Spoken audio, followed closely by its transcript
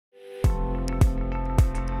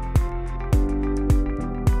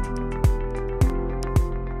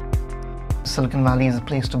Silicon Valley is a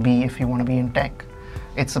place to be if you want to be in tech.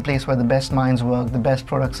 It's a place where the best minds work, the best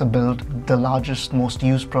products are built, the largest, most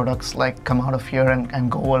used products come out of here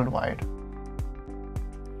and go worldwide.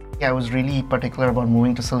 I was really particular about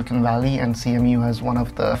moving to Silicon Valley, and CMU has one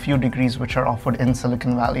of the few degrees which are offered in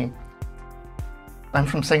Silicon Valley. I'm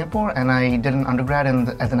from Singapore, and I did an undergrad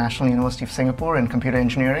at the National University of Singapore in computer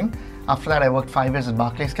engineering. After that, I worked 5 years at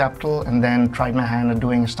Barclays Capital and then tried my hand at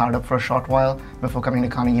doing a startup for a short while before coming to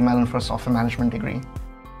Carnegie Mellon for a software management degree.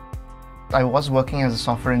 I was working as a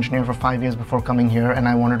software engineer for 5 years before coming here, and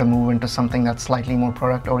I wanted to move into something that's slightly more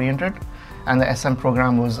product-oriented, and the SM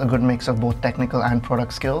program was a good mix of both technical and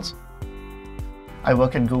product skills. I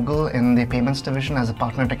work at Google in the payments division as a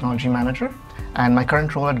partner technology manager, and my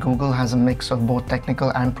current role at Google has a mix of both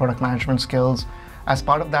technical and product management skills. As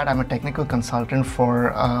part of that, I'm a technical consultant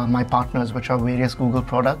for my partners, which are various Google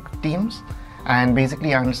product teams, and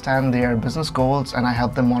basically I understand their business goals and I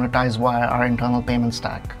help them monetize via our internal payment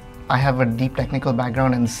stack. I have a deep technical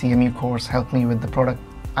background, and the CMU course helped me with the product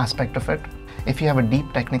aspect of it. If you have a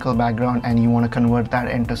deep technical background and you want to convert that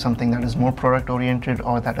into something that is more product oriented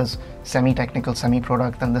or that is semi-technical,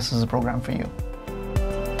 semi-product, then this is a program for you.